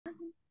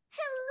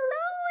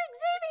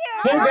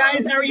Hey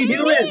guys, how are you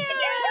doing?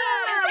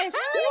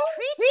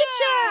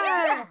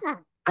 Creature!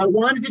 I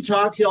wanted to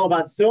talk to y'all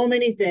about so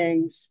many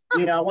things.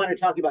 I want to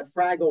talk about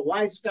Fraggle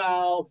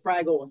lifestyle,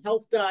 Fraggle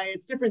health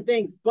diets, different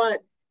things.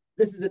 But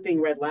this is the thing,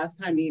 Red.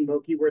 Last time me and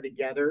Mokey were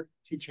together,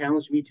 she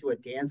challenged me to a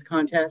dance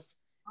contest.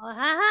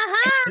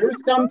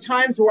 There's some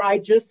times where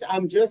I'm just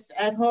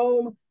at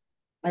home,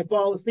 I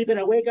fall asleep and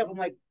I wake up. I'm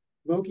like,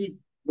 Mokey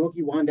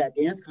won that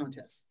dance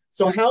contest.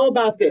 So how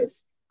about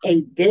this?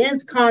 A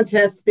dance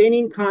contest,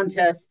 spinning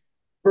contest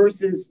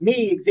versus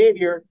me,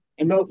 Xavier,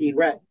 and Mokey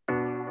Red.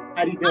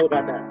 How do you feel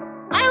about that?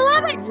 I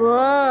love it!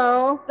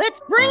 Whoa!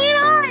 Let's bring it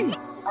on!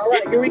 All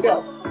right, here we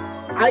go.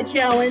 I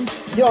challenge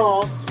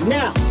y'all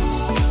now.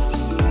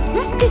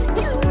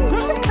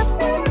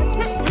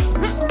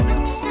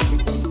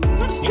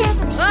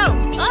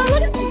 Oh,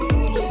 look at this!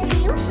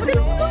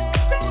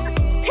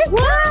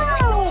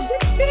 Wow!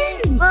 This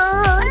thing!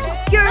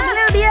 You're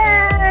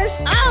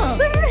oblivious! Oh!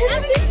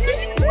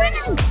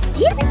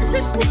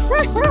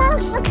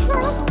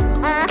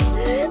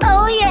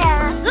 Oh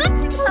yeah!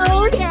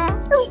 Oh yeah!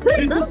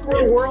 This is for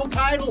a world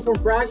title from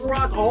Fraggle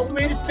Rock all the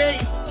way to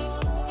space.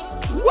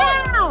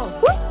 Wow!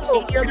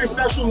 Any other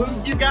special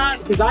moves you got?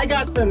 Because I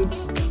got some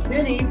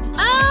spinning.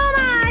 Oh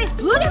my!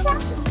 Look at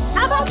that!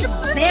 How about your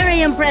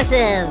Very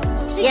impressive.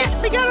 Yes.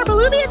 We got our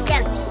Beluvius?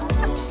 Yes.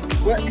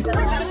 What?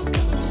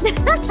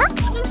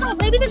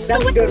 Maybe this is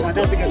That's a good one.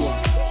 That's a good one.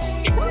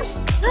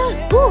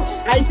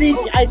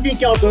 I think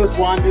y'all both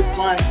won this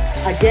one.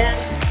 Again,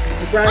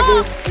 the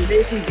Fraggles,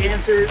 amazing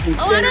dancers and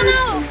spinners.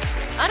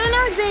 I don't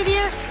know,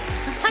 Xavier.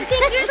 I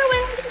think you're the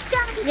winner this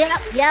time.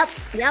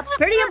 Yep.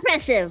 Pretty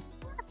impressive.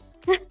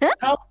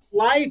 How's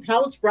life?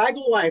 How's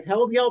Fraggle life?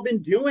 How have y'all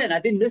been doing?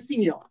 I've been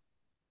missing y'all.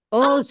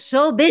 Oh,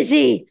 so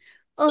busy.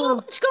 So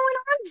much going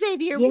on,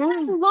 Xavier. Yeah. We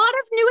had a lot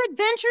of new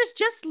adventures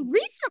just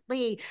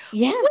recently.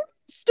 Yeah.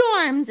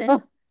 Storms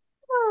and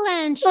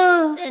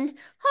avalanches and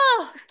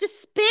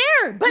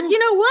despair. But you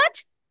know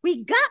what?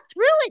 We got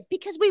through it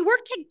because we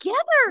worked together.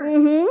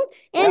 Mm-hmm.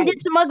 And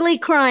did some ugly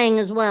crying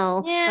as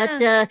well.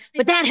 Yeah.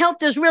 But that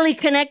helped us really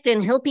connect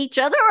and help each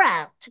other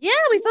out. Yeah,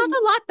 we felt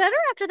a lot better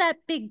after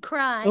that big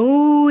cry.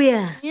 Oh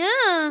yeah.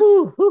 Yeah.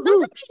 Ooh.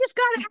 Sometimes you just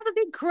gotta have a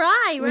big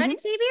cry, right,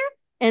 Xavier?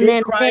 And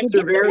Big cries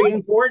are very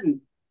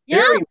important.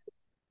 Yeah, Very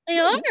they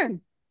are.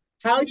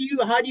 How do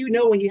you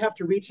know when you have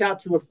to reach out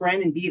to a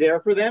friend and be there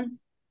for them?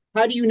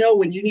 How do you know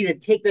when you need to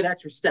take that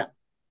extra step?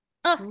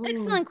 Oh,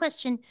 excellent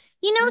question.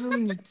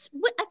 Sometimes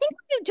I think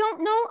when you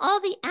don't know all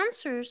the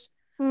answers,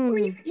 or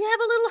you have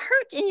a little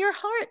hurt in your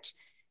heart,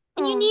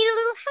 and you need a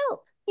little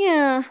help.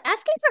 Yeah.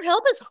 Asking for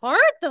help is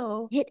hard,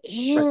 though. It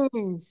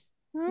is.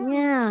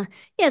 Yeah,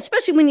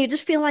 especially when you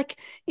just feel like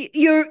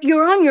you're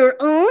on your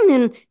own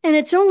and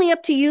it's only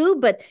up to you,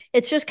 but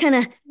it's just kind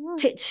of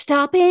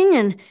stopping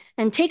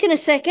and taking a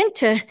second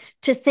to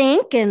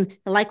think, and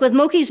like with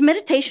Mokey's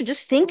meditation,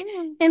 just think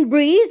and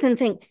breathe and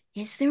think,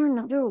 is there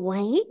another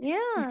way? Yeah.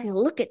 If you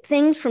look at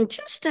things from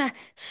just a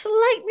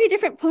slightly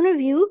different point of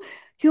view,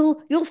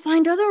 you'll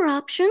find other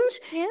options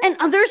and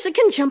others that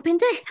can jump in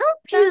to help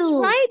you. That's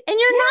right, and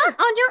you're not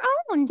on your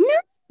own. No.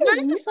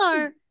 None of us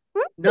are.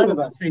 None of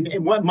us.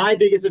 And what my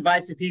biggest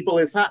advice to people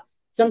is,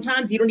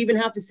 sometimes you don't even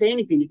have to say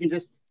anything. You can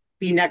just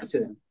be next to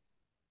them.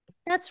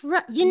 That's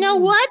right. You know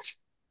what?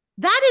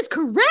 That is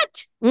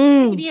correct,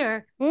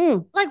 Xavier.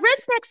 Like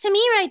Red's next to me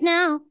right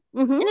now,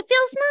 and it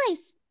feels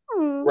nice.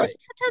 Right. Just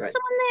have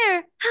someone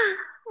there.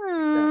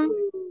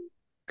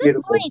 Good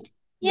Beautiful. point.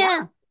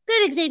 Yeah.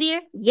 Good,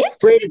 Xavier. Yeah.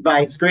 Great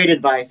advice.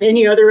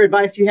 Any other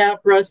advice you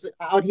have for us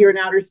out here in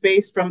outer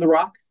space from the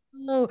rock?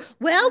 Oh,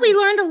 well, we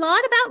learned a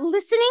lot about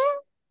listening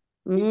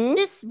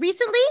this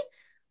recently.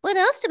 What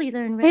else did we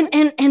learn, Red?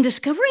 And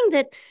discovering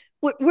that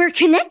we're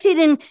connected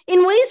in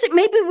ways that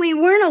maybe we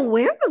weren't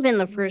aware of in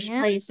the first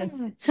place.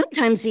 And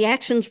sometimes the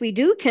actions we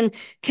do can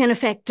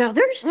affect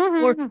others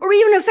or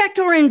even affect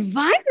our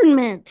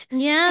environment.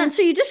 Yeah. And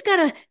so you just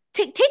gotta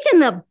take in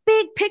the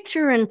big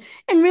picture and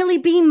really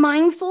be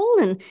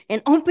mindful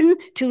and open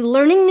to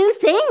learning new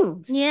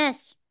things.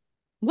 Yes.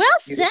 Well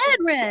said,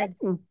 Red.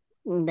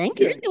 Thank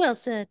you. Very well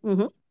said.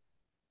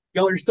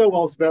 Y'all are so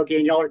well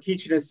spoken. Y'all are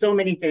teaching us so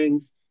many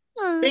things.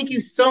 Thank you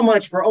so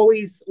much for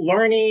always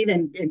learning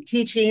and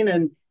teaching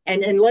and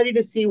letting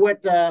us see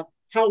what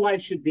how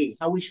life should be,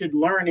 how we should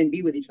learn and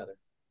be with each other.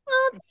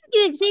 Oh, thank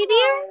you,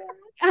 Xavier.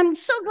 I'm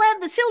so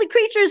glad that silly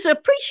creatures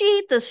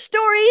appreciate the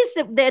stories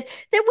that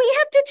we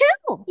have to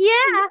tell.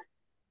 Yeah.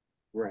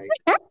 Right.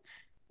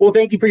 Well,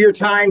 thank you for your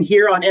time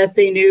here on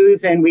SA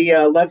News, and we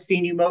love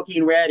seeing you, Mokey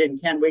and Red,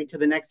 and can't wait till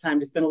the next time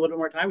to spend a little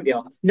more time with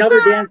y'all.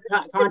 Another dance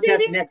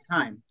contest next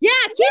time. Yeah,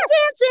 keep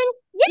dancing.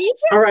 Yeah.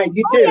 All right,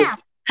 you too. Yeah.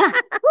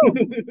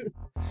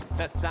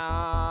 The song.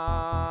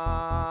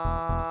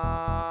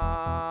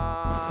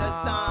 The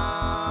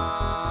song.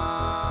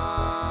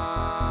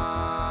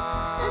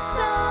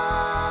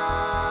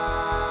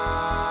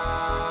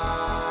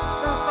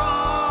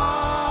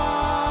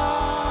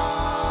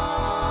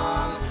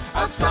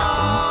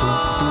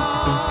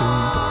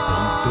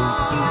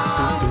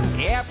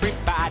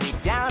 Everybody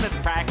down at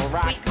Fraggle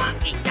Rock.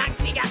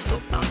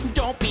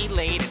 Don't be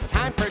late, it's time.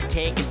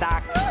 taking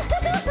stock.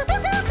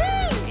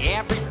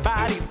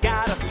 Everybody's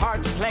got a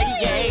part to play,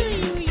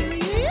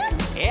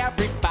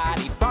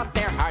 Everybody brought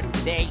their hearts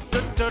today.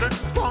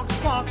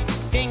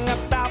 Sing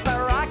about the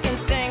rock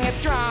and sing it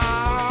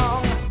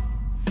strong.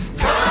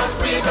 'Cause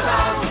we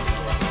belong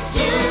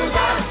to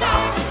the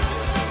song,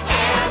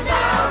 and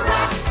the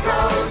rock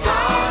goes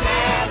on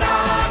and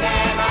on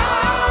and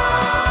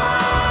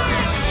on.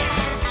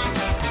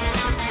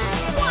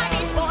 1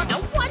 is for the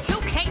ones who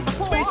came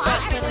before.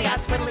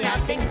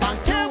 Squiddly-out, bing-bong.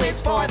 2 is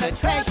for the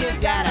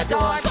treasures yet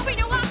adored.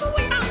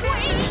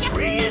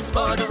 3 is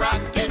for the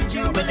rock and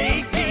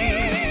jubilee.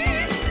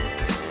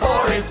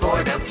 4 is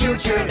for the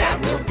future that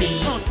will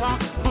be.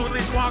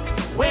 Boodlies walk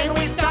when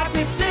we start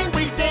to sing.